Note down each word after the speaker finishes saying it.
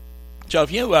So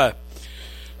if you were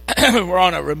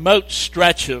on a remote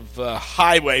stretch of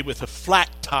highway with a flat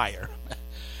tire,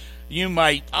 you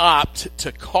might opt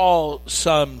to call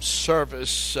some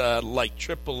service like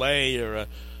AAA or a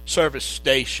service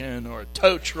station or a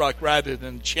tow truck rather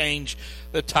than change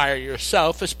the tire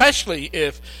yourself, especially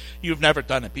if you've never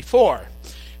done it before.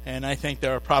 And I think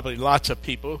there are probably lots of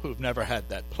people who've never had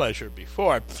that pleasure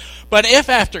before. But if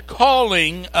after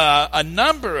calling a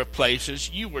number of places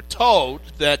you were told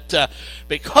that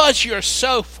because you're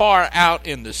so far out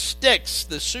in the sticks,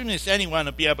 the soonest anyone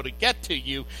will be able to get to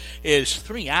you is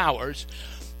 3 hours,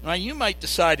 well, you might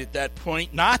decide at that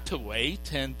point not to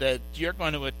wait and that you're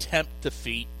going to attempt the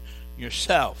feat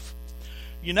yourself.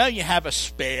 You know you have a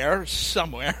spare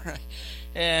somewhere.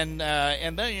 And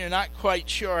then you're not quite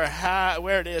sure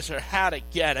where it is or how to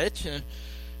get it.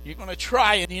 You're going to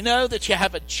try, and you know that you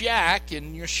have a jack,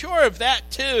 and you're sure of that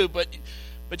too.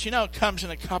 But you know it comes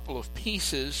in a couple of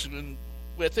pieces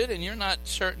with it, and you're not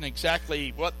certain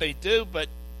exactly what they do, but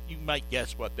you might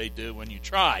guess what they do when you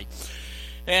try.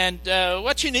 And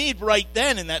what you need right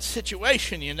then in that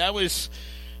situation, you know, is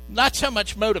not so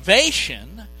much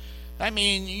motivation. I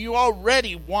mean, you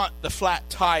already want the flat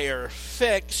tire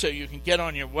fixed so you can get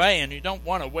on your way, and you don't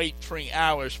want to wait 3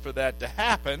 hours for that to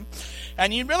happen.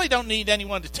 And you really don't need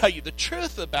anyone to tell you the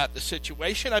truth about the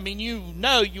situation. I mean, you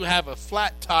know you have a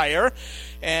flat tire,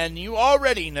 and you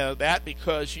already know that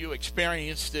because you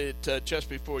experienced it just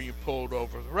before you pulled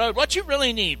over the road. What you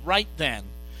really need right then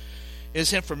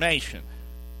is information.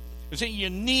 You see,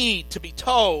 you need to be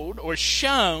told or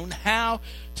shown how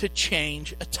to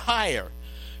change a tire.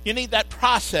 You need that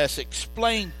process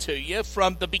explained to you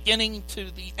from the beginning to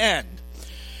the end.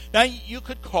 Now, you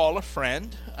could call a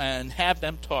friend and have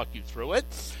them talk you through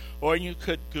it, or you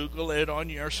could Google it on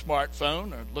your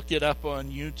smartphone or look it up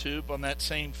on YouTube on that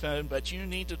same phone, but you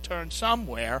need to turn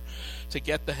somewhere to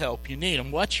get the help you need.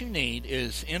 And what you need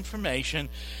is information,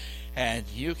 and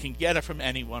you can get it from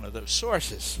any one of those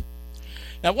sources.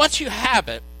 Now, once you have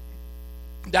it,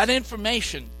 that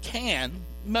information can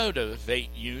motivate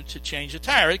you to change a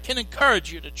tire. It can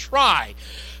encourage you to try.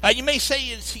 You may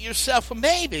say to yourself, well,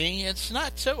 maybe it's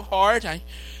not so hard. I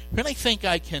really think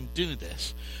I can do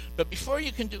this. But before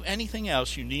you can do anything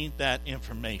else, you need that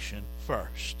information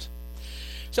first.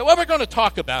 So what we're going to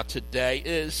talk about today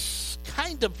is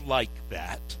kind of like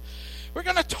that. We're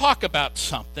going to talk about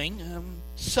something,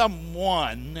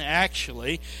 someone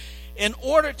actually, in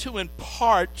order to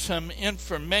impart some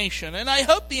information. And I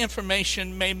hope the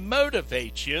information may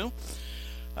motivate you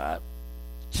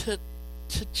to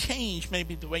change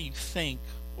maybe the way you think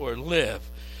or live.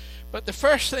 But the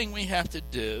first thing we have to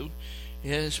do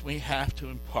is we have to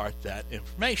impart that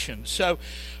information. So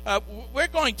we're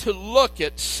going to look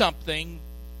at something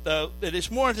that is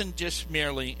more than just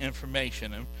merely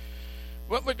information. And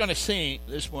what we're going to see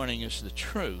this morning is the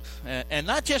truth. And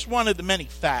not just one of the many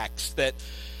facts that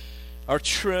are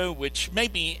true, which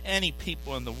maybe any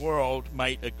people in the world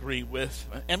might agree with.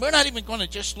 And we're not even going to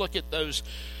just look at those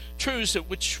truths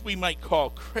which we might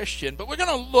call Christian, but we're going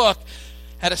to look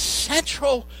at a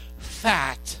central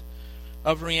fact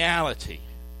of reality,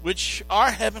 which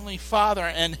our Heavenly Father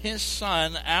and His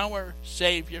Son, our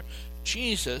Savior,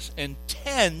 Jesus,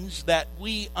 intends that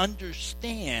we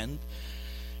understand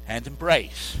and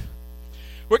embrace.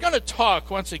 We're going to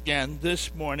talk once again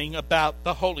this morning about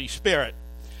the Holy Spirit.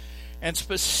 And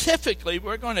specifically,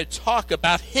 we're going to talk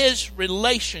about His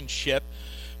relationship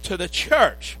to the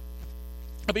church.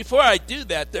 Before I do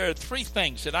that, there are three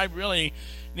things that I really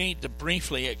need to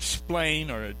briefly explain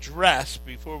or address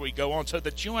before we go on, so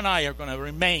that you and I are going to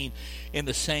remain in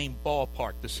the same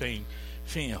ballpark, the same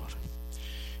field.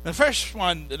 The first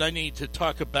one that I need to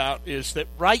talk about is that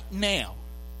right now,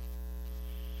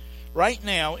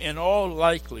 in all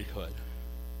likelihood,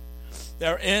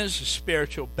 there is a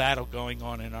spiritual battle going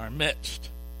on in our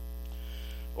midst.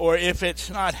 Or if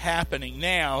it's not happening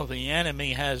now, the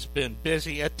enemy has been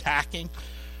busy attacking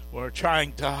or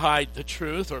trying to hide the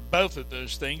truth, or both of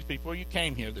those things, before you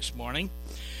came here this morning.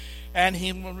 And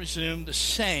he will resume the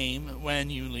same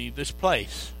when you leave this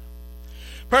place.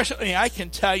 Personally, I can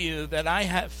tell you that I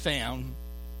have found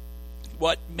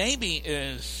what maybe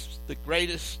is the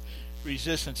greatest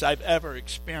resistance I've ever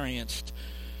experienced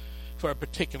for a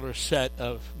particular set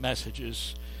of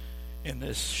messages in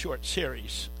this short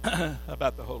series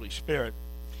about the Holy Spirit.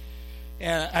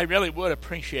 And I really would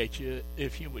appreciate you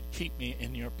if you would keep me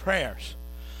in your prayers.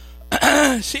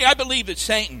 See, I believe that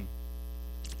Satan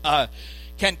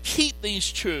can keep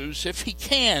these truths, if he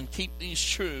can keep these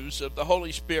truths of the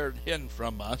Holy Spirit hidden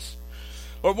from us,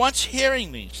 or once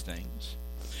hearing these things,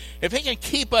 if he can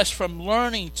keep us from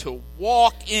learning to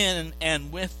walk in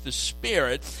and with the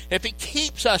Spirit, if he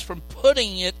keeps us from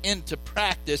putting it into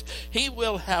practice, he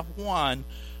will have won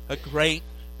a great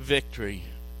victory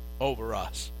over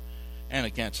us and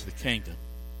against the kingdom.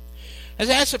 And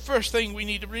that's the first thing we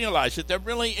need to realize, that there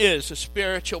really is a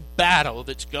spiritual battle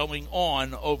that's going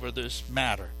on over this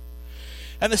matter.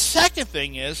 And the second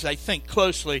thing is, I think,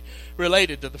 closely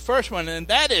related to the first one, and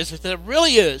that is that there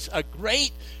really is a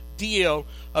great deal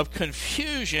of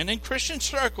confusion in Christian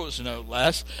circles, no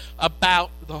less, about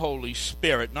the Holy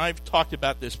Spirit. And I've talked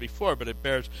about this before, but it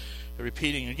bears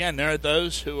repeating again. There are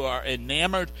those who are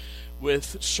enamored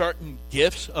with certain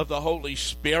gifts of the Holy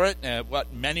Spirit,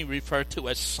 what many refer to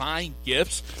as sign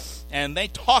gifts, and they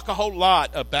talk a whole lot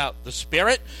about the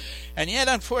Spirit, and yet,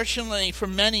 unfortunately, for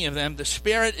many of them, the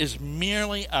Spirit is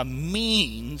merely a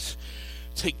means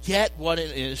to get what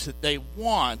it is that they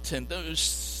want, and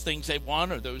those things they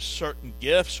want are those certain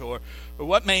gifts, or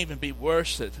what may even be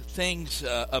worse, the things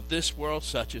of this world,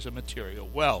 such as a material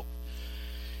wealth.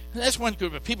 And that's one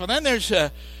group of people. Then there's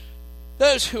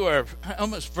those who are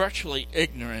almost virtually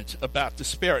ignorant about the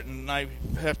Spirit. And I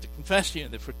have to confess to you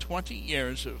that for 20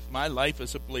 years of my life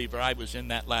as a believer, I was in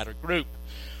that latter group.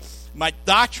 My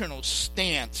doctrinal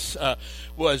stance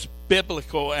was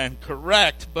biblical and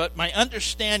correct, but my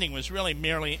understanding was really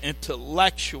merely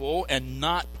intellectual and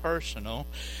not personal.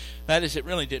 That is, it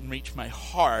really didn't reach my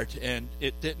heart, and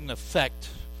it didn't affect,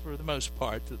 for the most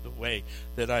part, the way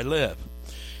that I live.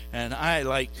 And I,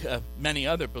 like many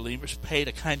other believers, paid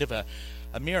a kind of a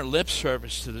mere lip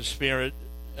service to the Spirit,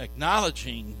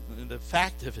 acknowledging the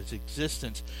fact of his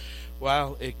existence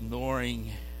while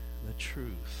ignoring the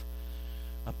truth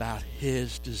about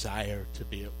his desire to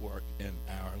be at work in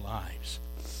our lives.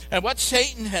 And what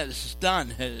Satan has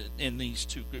done in these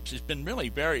two groups has been really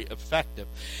very effective.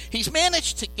 He's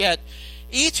managed to get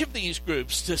each of these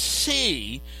groups to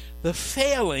see the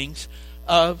failings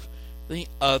of the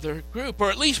other group, or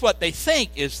at least what they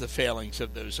think is the failings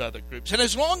of those other groups. And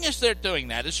as long as they're doing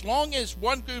that, as long as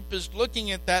one group is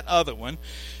looking at that other one,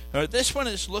 or this one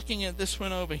is looking at this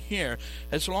one over here,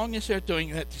 as long as they're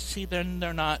doing that, then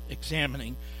they're not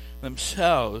examining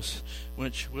themselves,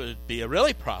 which would be a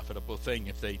really profitable thing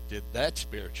if they did that,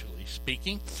 spiritually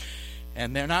speaking.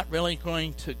 And they're not really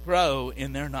going to grow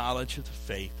in their knowledge of the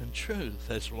faith and truth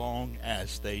as long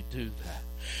as they do that.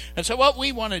 And so what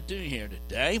we want to do here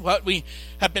today, what we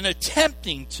have been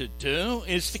attempting to do,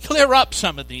 is to clear up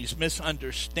some of these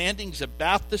misunderstandings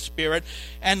about the Spirit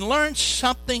and learn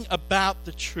something about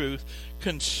the truth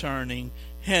concerning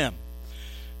him.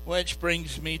 Which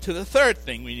brings me to the third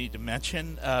thing we need to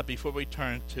mention before we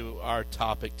turn to our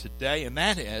topic today, and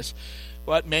that is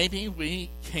what maybe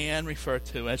we can refer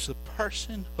to as the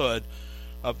personhood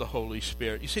of the Holy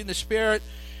Spirit. You see, the Spirit,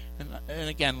 and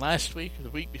again, last week or the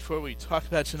week before, we talked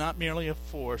about it's not merely a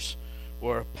force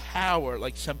or a power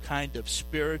like some kind of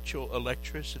spiritual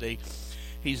electricity.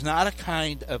 He's not a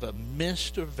kind of a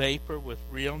mist or vapor with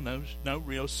no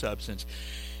real substance.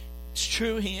 It's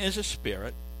true, he is a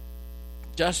spirit,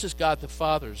 just as God the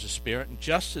Father is a spirit, and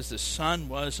just as the Son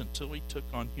was until he took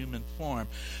on human form.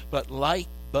 But like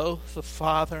both the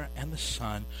Father and the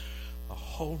Son, the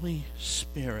Holy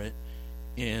Spirit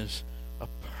is a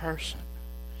person,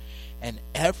 and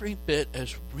every bit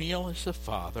as real as the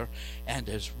Father and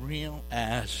as real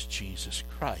as Jesus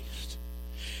Christ.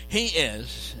 He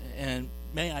is, and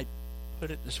may I put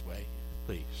it this way,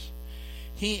 please,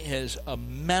 he is a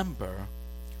member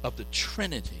of the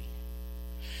Trinity.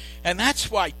 And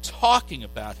that's why talking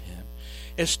about him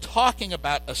is talking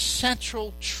about a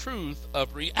central truth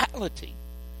of reality.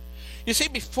 You see,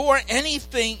 before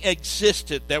anything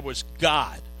existed, there was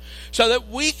God. So that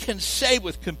we can say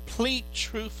with complete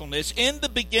truthfulness, in the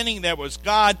beginning there was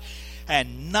God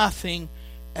and nothing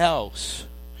else.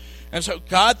 And so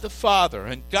God the Father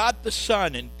and God the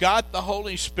Son and God the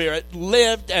Holy Spirit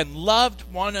lived and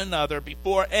loved one another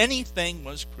before anything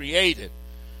was created.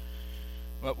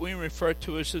 What we refer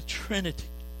to as the Trinity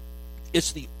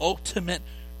is the ultimate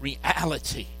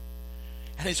reality.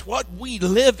 And it's what we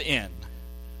live in.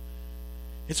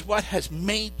 It's what has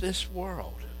made this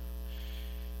world.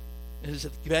 It is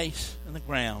at the base and the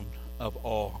ground of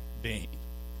all being.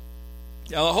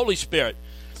 Now, the Holy Spirit,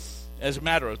 as a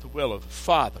matter of the will of the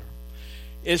Father,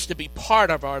 is to be part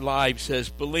of our lives as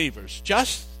believers,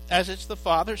 just as it's the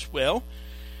Father's will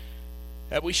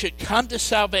that we should come to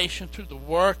salvation through the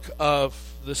work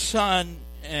of the Son,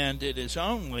 and it is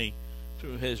only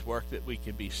through his work that we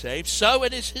can be saved. So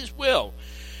it is his will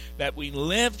that we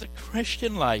live the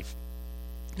Christian life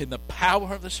in the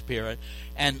power of the Spirit,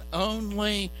 and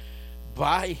only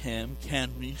by him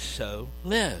can we so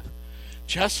live.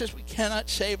 Just as we cannot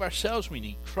save ourselves, we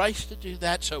need Christ to do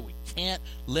that, so we can't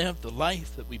live the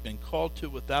life that we've been called to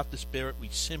without the Spirit. We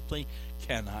simply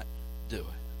cannot do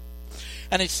it.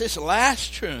 And it's this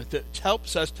last truth that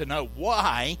helps us to know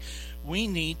why we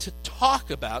need to talk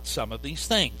about some of these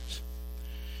things.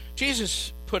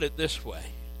 Jesus put it this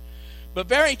way, "But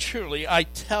very truly I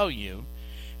tell you,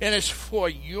 it is for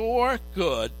your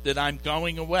good that I'm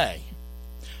going away.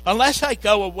 Unless I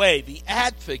go away, the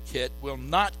advocate will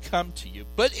not come to you.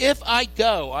 But if I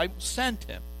go, I will send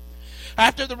him."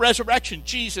 After the resurrection,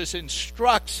 Jesus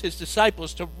instructs his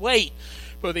disciples to wait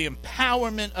for the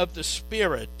empowerment of the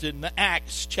Spirit. In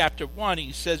Acts chapter 1,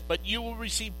 he says, "But you will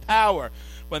receive power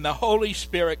when the Holy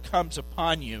Spirit comes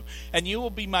upon you, and you will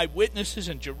be my witnesses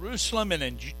in Jerusalem and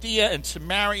in Judea and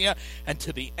Samaria and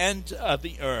to the end of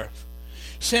the earth."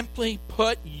 Simply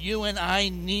put, you and I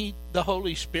need the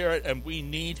Holy Spirit, and we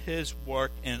need his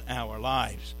work in our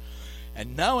lives.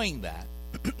 And knowing that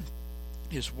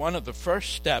is one of the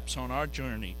first steps on our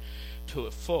journey to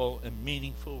a full and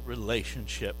meaningful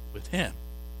relationship with him.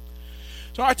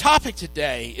 So our topic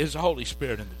today is the Holy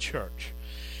Spirit in the church.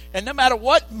 And no matter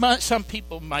what some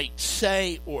people might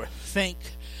say or think,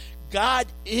 God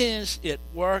is at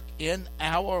work in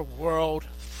our world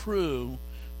through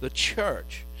the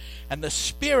church. And the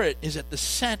Spirit is at the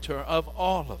center of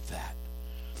all of that.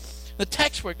 The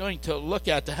text we're going to look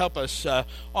at to help us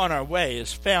on our way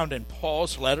is found in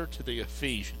Paul's letter to the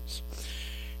Ephesians.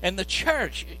 And the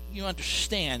church, you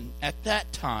understand, at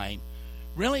that time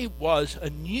really was a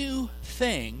new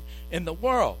thing in the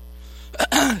world.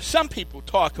 Some people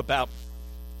talk about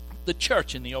the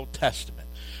church in the Old Testament.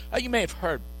 You may have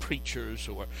heard preachers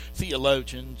or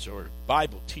theologians or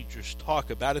Bible teachers talk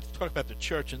about it. They talk about the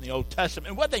church in the Old Testament.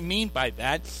 And what they mean by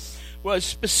that was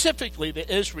specifically the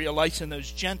Israelites and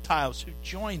those Gentiles who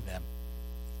joined them.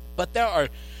 But there are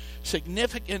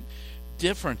significant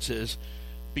differences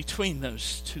between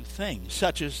those two things,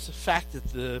 such as the fact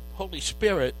that the Holy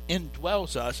Spirit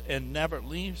indwells us and never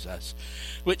leaves us,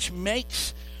 which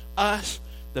makes us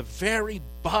the very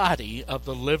body of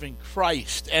the living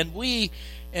Christ. And we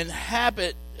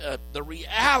inhabit the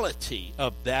reality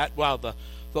of that, while the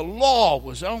law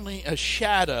was only a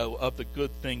shadow of the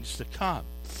good things to come.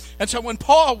 And so when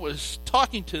Paul was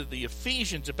talking to the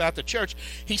Ephesians about the church,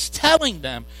 he's telling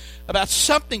them about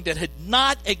something that had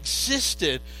not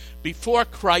existed before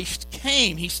Christ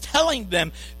came. He's telling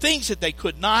them things that they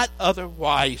could not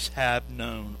otherwise have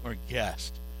known or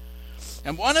guessed.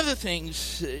 And one of the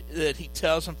things that he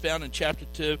tells them, found in chapter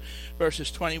 2, verses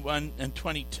 21 and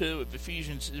 22 of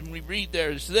Ephesians, and we read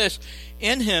there, is this: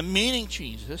 "In him," meaning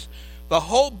Jesus, "the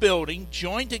whole building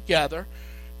joined together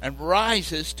and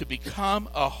rises to become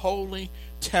a holy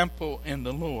temple in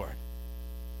the Lord."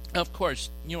 Now, of course,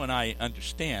 you and I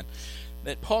understand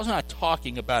that Paul's not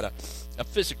talking about a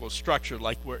physical structure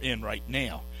like we're in right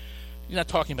now. He's not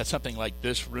talking about something like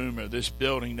this room or this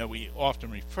building that we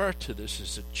often refer to this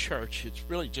as a church. It's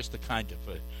really just a kind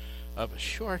of a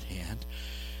shorthand.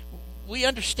 We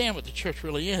understand what the church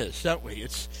really is, don't we?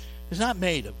 It's not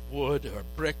made of wood or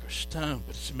brick or stone,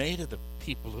 but it's made of the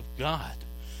people of God.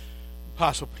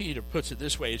 Apostle Peter puts it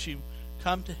this way: as you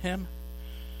come to him,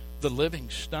 the living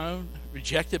stone,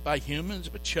 rejected by humans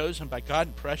but chosen by God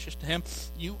and precious to him,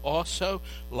 you also,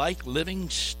 like living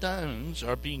stones,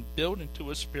 are being built into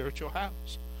a spiritual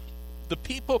house. The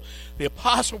people the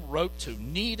apostle wrote to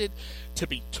needed to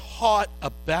be taught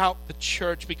about the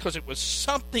church because it was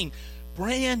something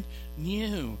brand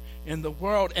new in the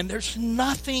world, and there's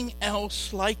nothing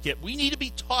else like it. We need to be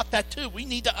taught that too. We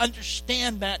need to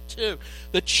understand that too.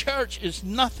 The church is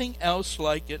nothing else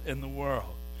like it in the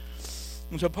world.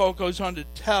 And so Paul goes on to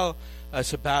tell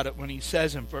us about it when he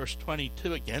says in verse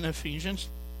 22 again, Ephesians,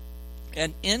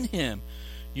 "And in him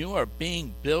you are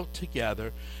being built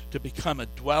together to become a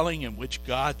dwelling in which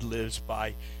God lives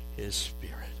by his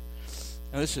Spirit."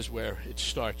 And this is where it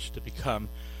starts to become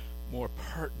more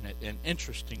pertinent and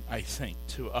interesting, I think,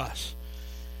 to us.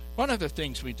 One of the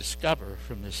things we discover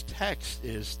from this text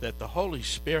is that the Holy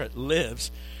Spirit lives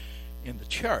in the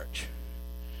church.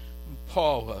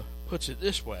 Paul puts it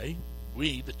this way: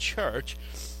 we, the church,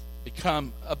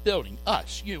 become a building.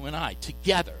 Us, you and I,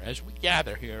 together, as we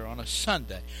gather here on a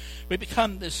Sunday. We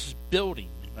become this building,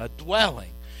 a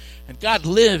dwelling. And God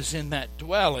lives in that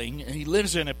dwelling, and he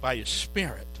lives in it by his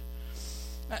Spirit.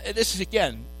 This is,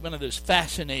 again, one of those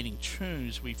fascinating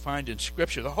truths we find in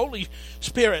Scripture. The Holy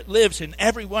Spirit lives in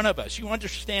every one of us. You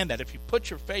understand that. If you put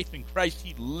your faith in Christ,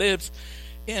 he lives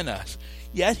in us.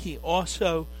 Yet he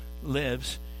also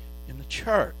lives in the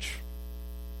church.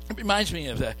 It reminds me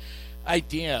of the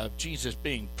idea of Jesus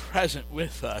being present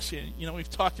with us. You know, we've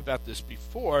talked about this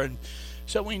before, and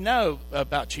So we know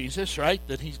about Jesus, right?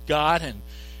 That he's God, and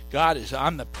God is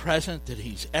omnipresent, that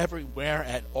he's everywhere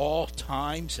at all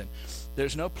times, and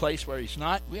there's no place where he's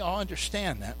not. We all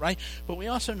understand that, right? But we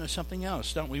also know something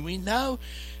else, don't we? We know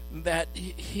that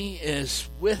he is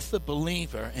with the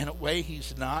believer in a way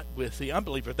he's not with the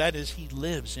unbeliever. That is, he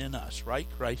lives in us, right?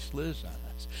 Christ lives in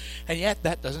us. And yet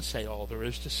that doesn't say all there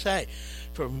is to say.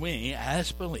 For we,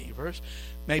 as believers,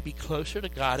 may be closer to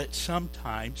God at some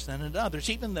times than at others,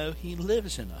 even though he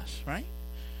lives in us, right?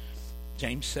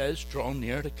 James says, draw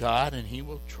near to God and he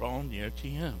will draw near to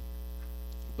you.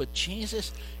 But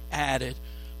Jesus added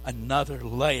another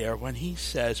layer when he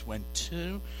says, when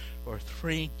 2 or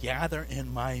 3 gather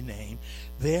in my name,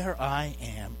 there I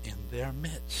am in their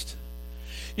midst.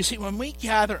 You see, when we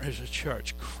gather as a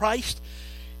church, Christ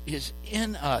is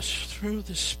in us through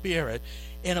the Spirit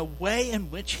in a way in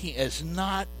which he is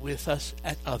not with us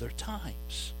at other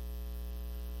times.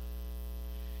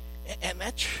 And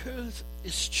that truth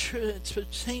is true. It's the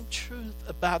same truth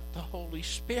about the Holy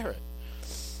Spirit.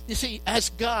 You see, as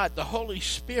God, the Holy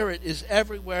Spirit is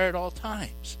everywhere at all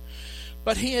times.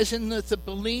 But he is in the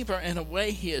believer in a way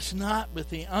he is not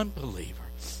with the unbeliever.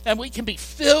 And we can be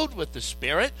filled with the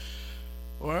Spirit,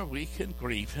 or we can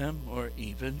grieve him, or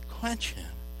even quench him.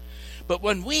 But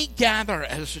when we gather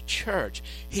as a church,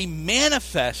 he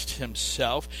manifests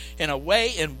himself in a way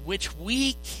in which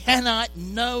we cannot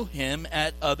know him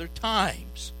at other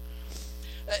times.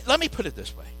 Let me put it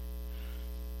this way.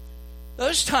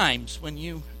 Those times when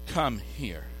you come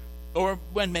here, or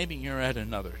when maybe you're at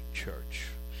another church,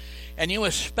 and you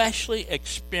especially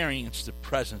experience the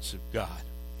presence of God,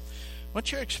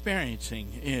 what you're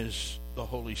experiencing is the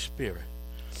Holy Spirit.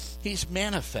 He's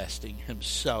manifesting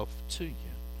himself to you.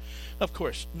 Of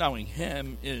course, knowing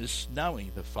him is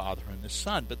knowing the Father and the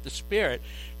Son, but the Spirit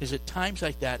is at times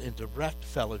like that in direct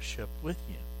fellowship with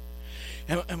you.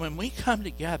 And when we come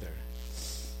together,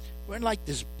 we're like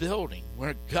this building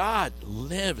where God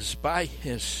lives by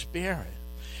his Spirit.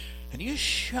 And you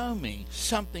show me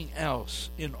something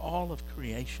else in all of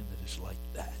creation that is like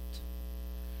that.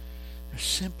 There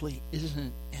simply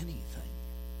isn't anything.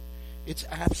 It's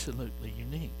absolutely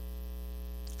unique.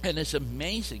 And as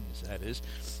amazing as that is,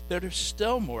 there's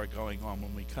still more going on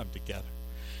when we come together.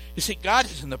 You see, God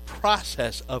is in the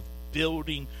process of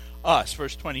building us.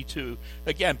 Verse 22,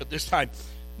 again, but this time,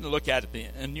 look at it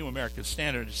in the New American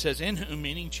Standard. It says, in whom,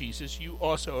 meaning Jesus, you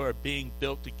also are being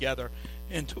built together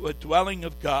into a dwelling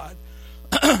of God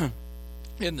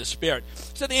in the Spirit.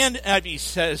 So the NIV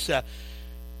says,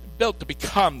 built to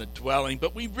become the dwelling,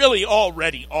 but we really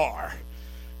already are.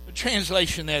 The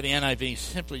translation there, the NIV, is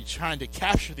simply trying to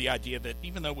capture the idea that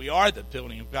even though we are the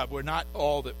building of God, we're not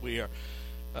all that we are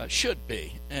should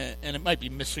be. And it might be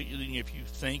misleading if you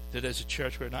think that as a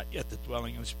church we're not yet the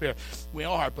dwelling of the Spirit. We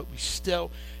are, but we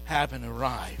still haven't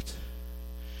arrived.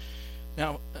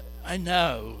 Now, I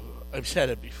know I've said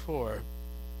it before,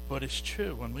 but it's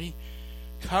true. When we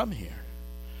come here,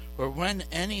 or when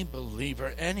any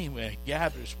believer anywhere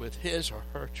gathers with his or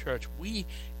her church, we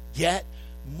get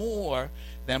more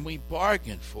than we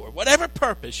bargained for. Whatever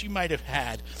purpose you might have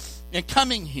had in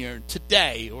coming here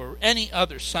today or any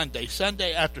other Sunday,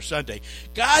 Sunday after Sunday,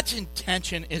 God's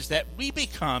intention is that we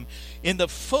become, in the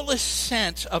fullest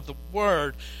sense of the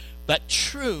word, but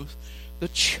truth, the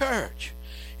church.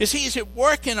 Is he is at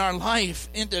work in our life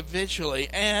individually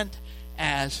and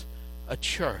as a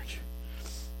church.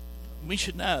 We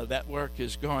should know that work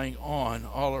is going on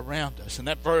all around us. And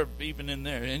that verb even in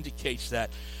there indicates that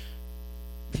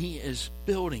he is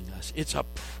building us. It's a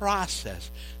process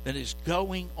that is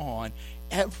going on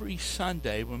every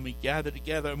Sunday when we gather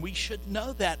together. And we should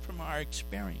know that from our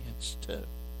experience too.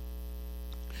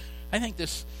 I think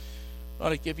this ought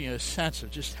to give you a sense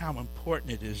of just how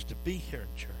important it is to be here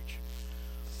in church.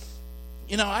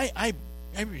 You know, I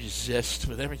resist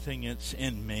with everything that's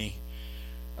in me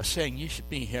of saying you should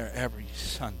be here every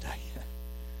Sunday.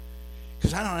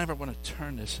 Because I don't ever want to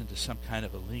turn this into some kind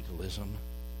of a legalism.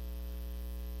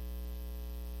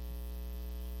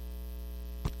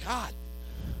 But God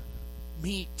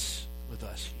meets with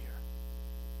us here.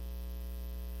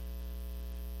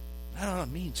 That ought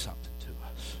to mean something to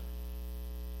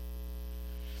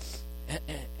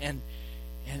us.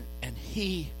 And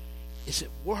he is at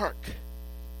work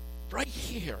right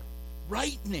here,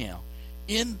 right now,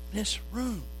 in this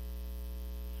room.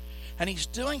 And he's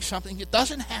doing something that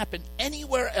doesn't happen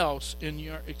anywhere else in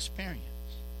your experience.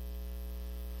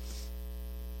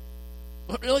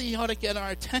 What really ought to get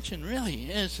our attention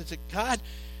really is that God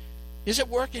is at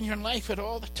work in your life at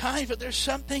all the time, but there's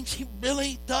some things he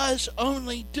really does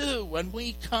only do when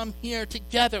we come here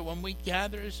together, when we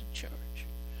gather as a church.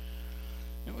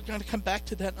 And we're going to come back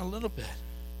to that in a little bit.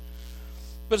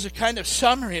 But as a kind of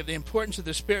summary of the importance of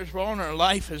the Spirit's role in our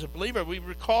life as a believer, we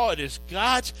recall it as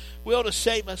God's will to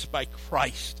save us by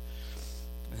Christ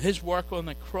and His work on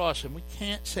the cross. And we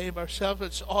can't save ourselves.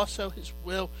 It's also His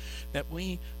will that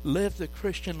we live the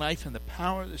Christian life in the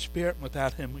power of the Spirit. And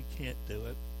without Him, we can't do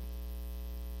it.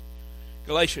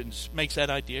 Galatians makes that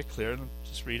idea clear. I'll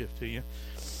just read it to you.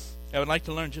 I would like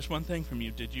to learn just one thing from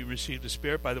you. Did you receive the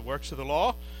Spirit by the works of the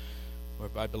law or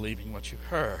by believing what you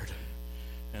heard?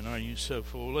 And are you so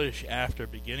foolish? After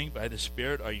beginning by the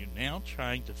Spirit, are you now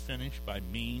trying to finish by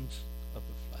means of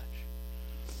the flesh?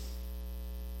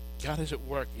 God is at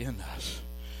work in us.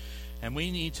 And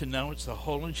we need to know it's the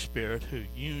Holy Spirit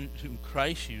whom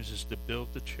Christ uses to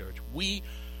build the church. We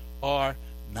are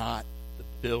not the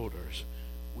builders.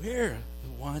 We're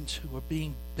the ones who are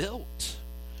being built.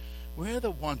 We're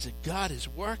the ones that God is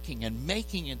working and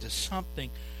making into something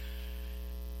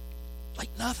like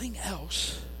nothing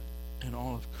else in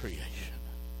all of creation.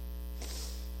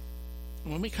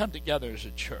 When we come together as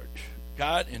a church,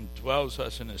 God indwells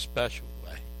us in a special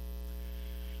way.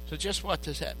 So just what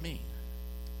does that mean?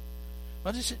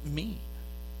 What does it mean?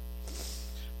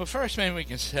 Well, first, maybe we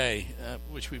can say,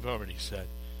 which we've already said,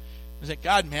 is that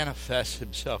God manifests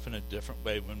Himself in a different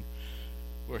way when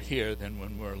we're here than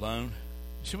when we're alone.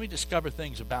 So we discover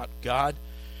things about God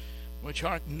which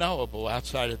aren't knowable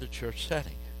outside of the church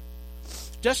setting.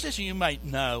 Just as you might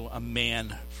know a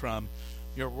man from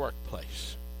your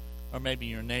workplace or maybe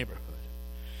your neighborhood.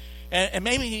 And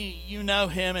maybe you know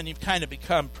him and you've kind of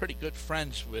become pretty good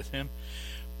friends with him.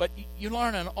 But you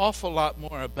learn an awful lot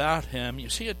more about him. You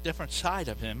see a different side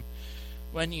of him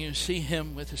when you see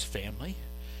him with his family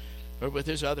or with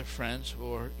his other friends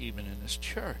or even in his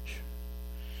church.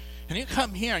 And you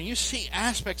come here and you see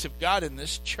aspects of God in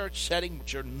this church setting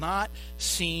which are not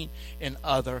seen in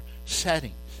other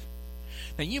settings.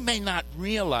 Now, you may not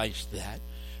realize that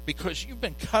because you've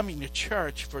been coming to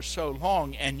church for so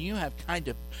long and you have kind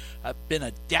of been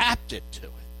adapted to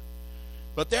it.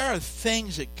 But there are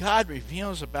things that God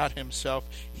reveals about Himself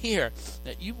here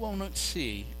that you won't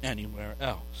see anywhere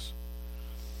else.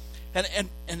 And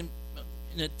in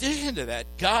addition to that,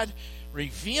 God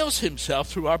reveals Himself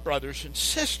through our brothers and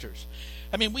sisters.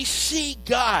 I mean, we see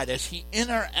God as He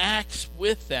interacts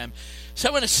with them.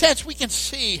 So in a sense, we can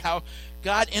see how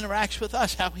God interacts with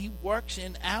us, how He works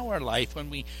in our life.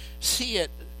 When we see it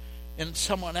in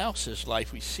someone else's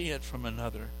life, we see it from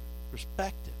another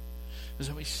perspective.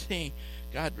 So we see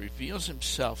God reveals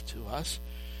Himself to us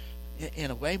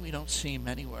in a way we don't see Him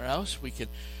anywhere else. We can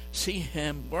see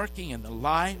Him working in the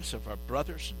lives of our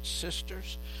brothers and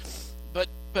sisters,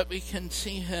 but we can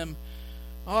see Him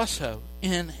also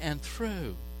in and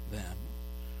through them.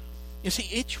 You see,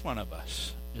 each one of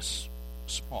us is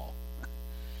small.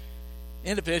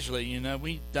 Individually,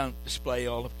 we don't display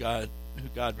all of God, who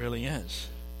God really is.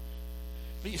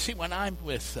 But you see, when I'm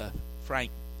with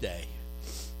Frank Day,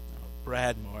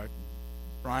 Brad Martin,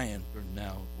 Brian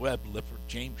Burnell, Webb Lippert,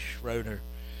 James Schroeder,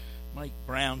 Mike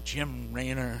Brown, Jim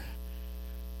Rayner,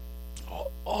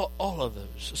 all of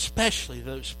those, especially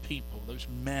those people, those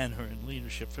men who are in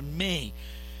leadership, for me,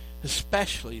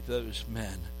 especially those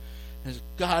men, as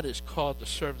God is called to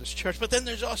serve this church. But then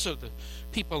there's also the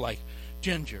people like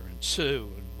Ginger and Sue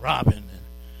and Robin,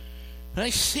 and I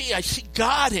see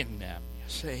God in them. You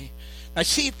see, I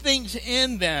see things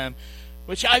in them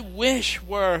which I wish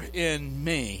were in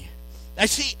me. I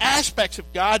see aspects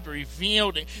of God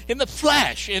revealed in the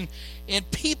flesh, in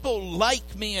people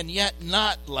like me and yet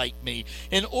not like me,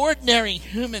 in ordinary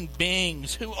human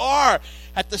beings who are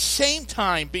at the same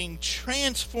time being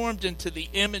transformed into the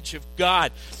image of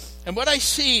God. And what I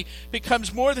see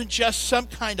becomes more than just some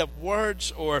kind of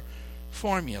words or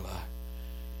formula,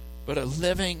 but a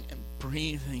living and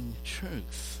breathing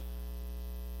truth.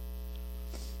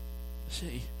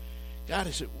 See, God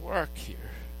is at work here.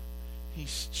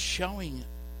 He's showing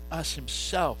us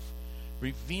Himself,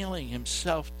 revealing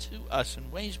Himself to us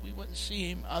in ways we wouldn't see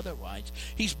Him otherwise.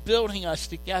 He's building us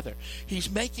together.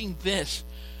 He's making this,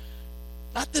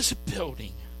 not this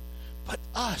building, but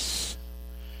us,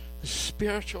 the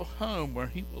spiritual home where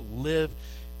He will live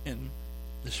in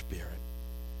the Spirit.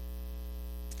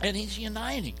 And He's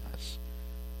uniting us.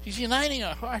 He's uniting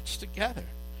our hearts together.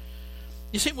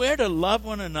 You see, we're to love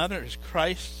one another as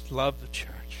Christ loved the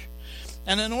church.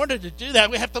 And in order to do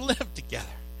that, we have to live together.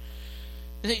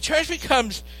 The church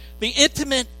becomes the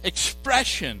intimate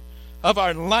expression of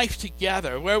our life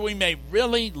together, where we may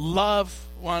really love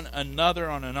one another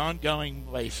on an ongoing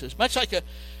basis, much like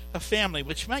a family,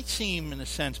 which might seem, in a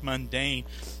sense, mundane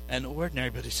and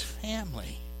ordinary, but it's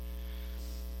family.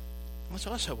 That's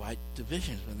also why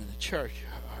divisions within the church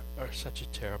are such a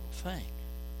terrible thing.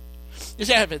 You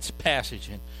see, I have this passage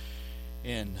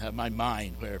in my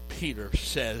mind where Peter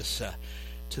says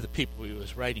to the people he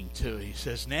was writing to, he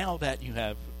says, "Now that you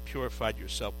have purified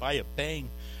yourself by obeying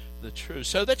the truth,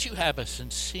 so that you have a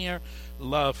sincere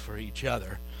love for each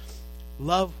other,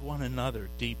 love one another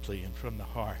deeply and from the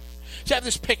heart." So I have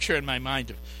this picture in my mind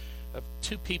of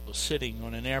two people sitting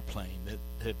on an airplane that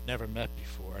have never met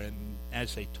before, and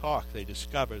as they talk, they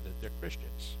discover that they're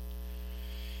Christians.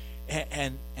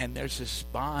 And there's this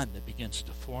bond that begins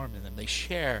to form in them. They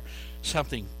share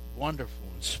something wonderful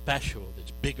and special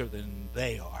that's bigger than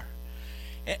they are.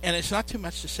 And it's not too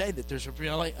much to say that there's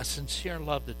a sincere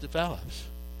love that develops.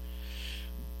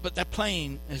 But that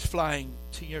plane is flying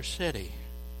to your city.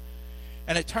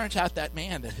 And it turns out that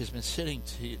man that has been sitting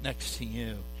next to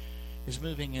you is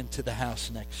moving into the house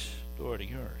next door to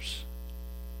yours.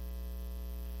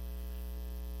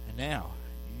 And now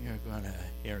you're going to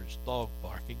hear his dog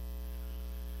barking,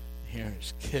 hear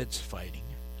his kids fighting,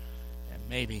 and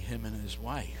maybe him and his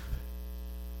wife.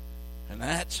 And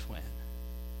that's when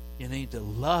you need to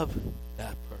love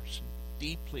that person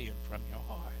deeply and from your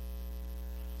heart.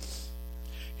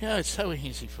 You know, it's so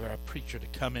easy for a preacher to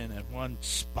come in at one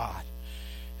spot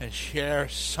and share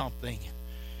something.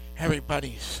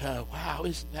 Everybody's, wow,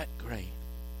 isn't that great?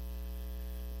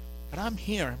 But I'm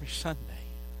here every Sunday.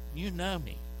 You know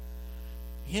me.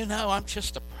 You know I'm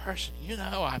just a person. You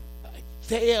know I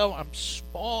fail. I'm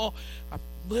small. I'm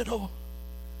little.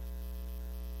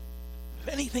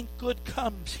 If anything good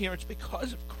comes here, it's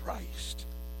because of Christ.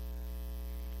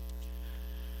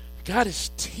 God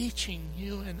is teaching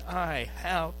you and I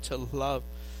how to love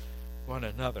one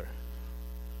another.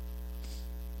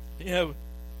 You know,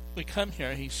 we come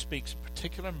here, he speaks a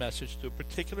particular message to a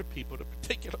particular people, to a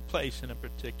particular place, in a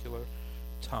particular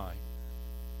time.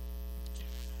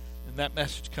 And that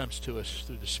message comes to us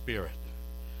through the Spirit.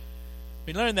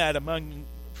 We learn that among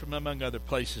other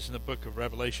places in the book of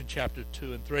Revelation, chapter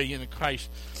 2 and 3. And Christ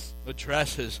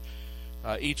addresses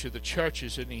each of the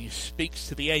churches, and he speaks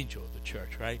to the angel of the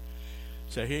church, right?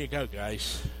 So here you go,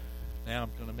 guys. Now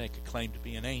I'm going to make a claim to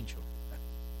be an angel.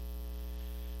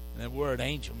 And the word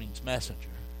angel means messenger.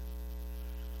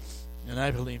 And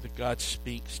I believe that God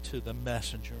speaks to the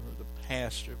messenger or the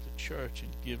pastor of the church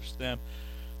and gives them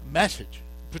a message,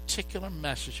 a particular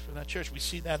message for that church. We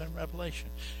see that in Revelation.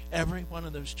 Every one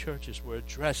of those churches were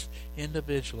addressed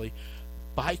individually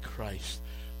by Christ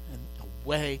in a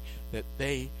way that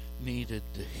they needed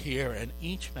to hear. And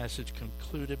each message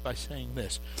concluded by saying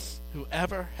this: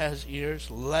 whoever has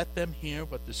ears, let them hear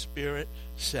what the Spirit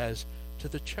says to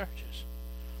the churches.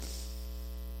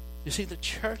 You see, the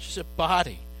church as a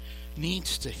body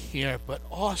needs to hear, but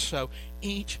also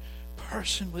each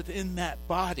person within that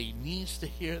body needs to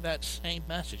hear that same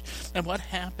message. And what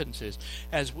happens is,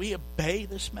 as we obey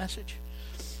this message,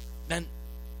 then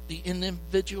the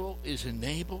individual is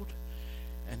enabled,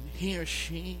 and he or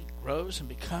she grows and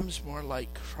becomes more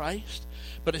like Christ.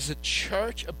 But as the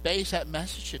church obeys that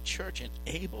message, the church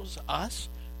enables us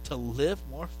to live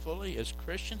more fully as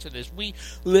Christians. And as we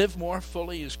live more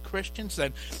fully as Christians,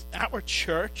 then our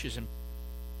church is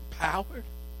empowered,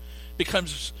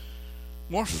 becomes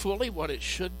more fully what it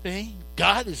should be.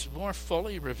 God is more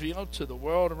fully revealed to the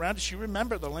world around us. You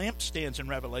remember the lampstands in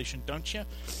Revelation, don't you?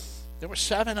 There were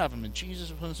 7 of them, and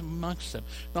Jesus was amongst them.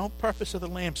 The whole purpose of the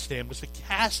lampstand was to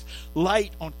cast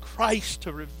light on Christ,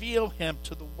 to reveal him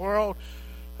to the world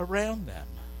around them.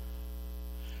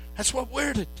 That's what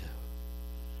we're to do.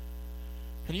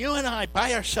 And you and I,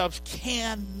 by ourselves,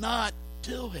 cannot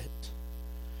do it.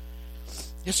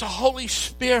 It's the Holy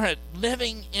Spirit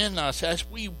living in us as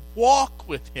we walk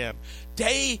with him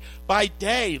day by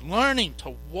day, learning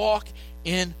to walk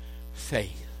in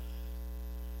faith.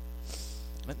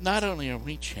 But not only are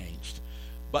we changed,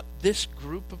 but this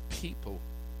group of people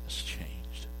is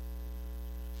changed.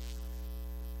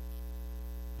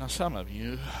 Now, some of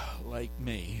you, like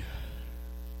me,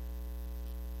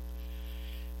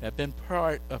 have been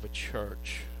part of a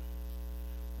church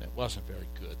that wasn't very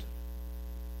good.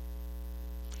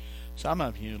 Some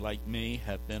of you, like me,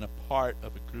 have been a part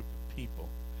of a group of people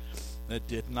that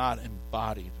did not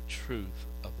embody the truth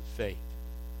of the faith.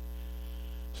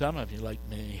 Some of you, like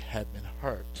me, have been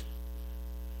hurt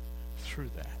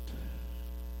through that.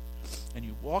 And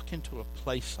you walk into a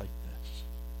place like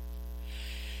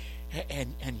this,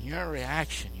 and your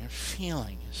reaction, your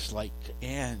feeling is like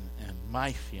Ann and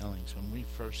my feelings when we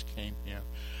first came here.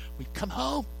 We come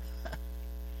home.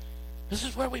 This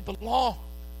is where we belong.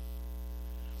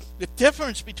 The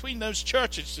difference between those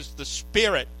churches is the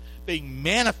Spirit being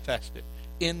manifested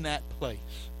in that place.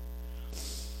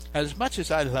 As much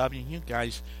as I love you, you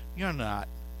guys, you're not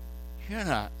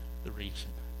the reason.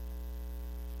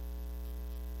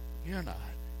 You're not.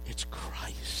 It's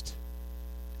Christ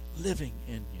living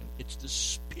in you. It's the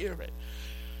Spirit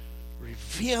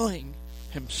revealing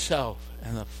himself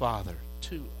and the Father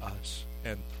to us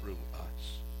and through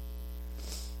us.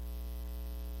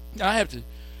 Now, I have to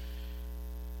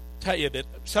tell you that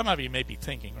some of you may be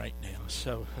thinking right now,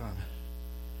 so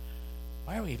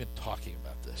why are we even talking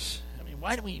about this? I mean,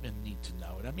 why do we even need to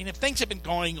know it? I mean, if things have been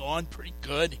going on pretty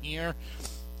good here,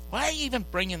 why are you even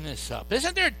bringing this up?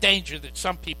 Isn't there a danger that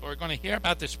some people are going to hear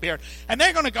about the Spirit and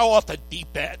they're going to go off the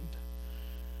deep end?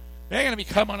 They're going to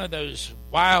become one of those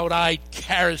wild-eyed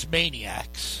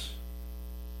charismaniacs.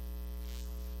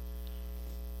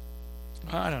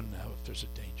 I don't know if there's a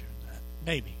danger in that.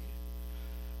 Maybe.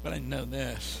 But I know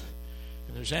this.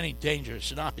 If there's any danger,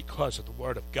 it's not because of the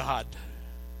Word of God.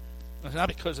 It's not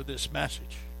because of this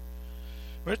message.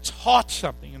 We're taught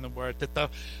something in the Word that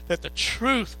the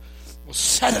truth will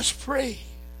set us free.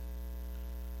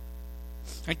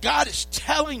 And God is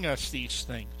telling us these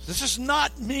things. This is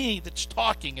not me that's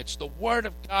talking. It's the Word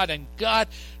of God. And God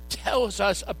tells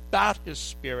us about His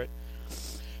Spirit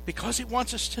because He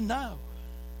wants us to know.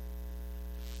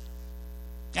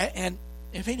 And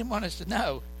if He didn't want us to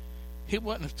know, He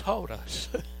wouldn't have told us.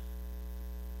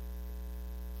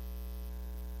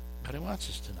 But He wants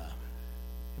us to know.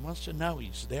 He wants to know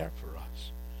He's there for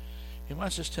us. He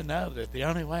wants us to know that the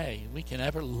only way we can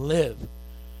ever live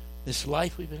this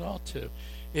life we've been called to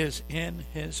is in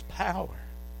His power.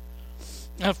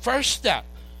 Now, the first step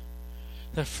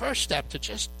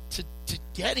to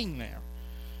getting there,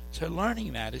 to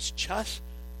learning that, is just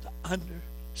to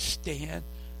understand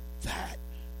that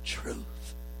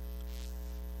truth.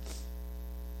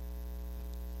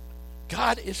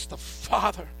 God is the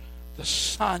Father, the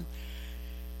Son,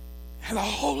 and the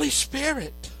Holy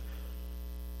Spirit.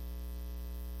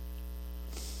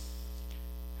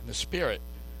 And the Spirit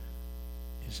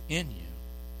is in you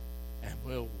and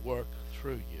will work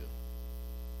through you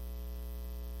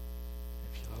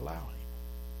if you allow Him.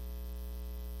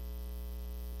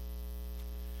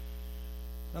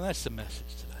 Now that's the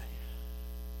message today.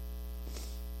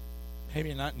 Maybe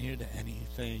you're not new to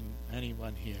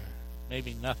anyone here.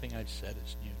 Maybe nothing I've said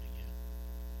is new to you.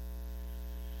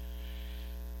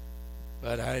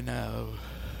 But I know,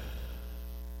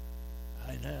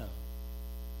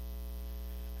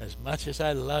 as much as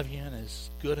I love you and as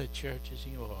good a church as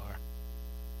you are,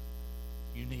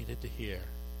 you needed to hear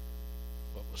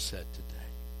what was said today.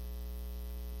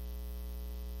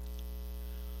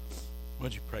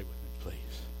 Would you pray with me,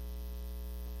 please?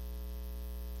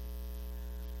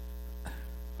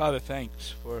 Father,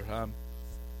 thanks for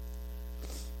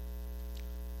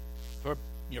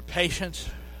your patience,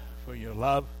 for your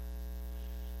love,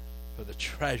 for the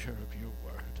treasure of your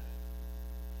word.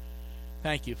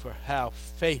 Thank you for how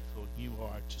faithful you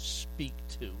are to speak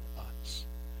to us,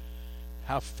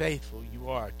 how faithful you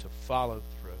are to follow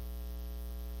through,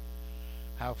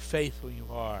 how faithful you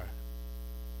are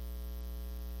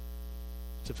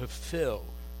to fulfill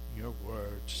your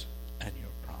words and your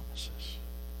promises.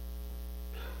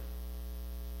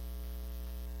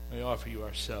 We offer you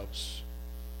ourselves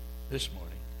this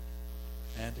morning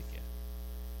and again.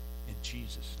 In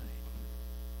Jesus' name,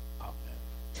 amen.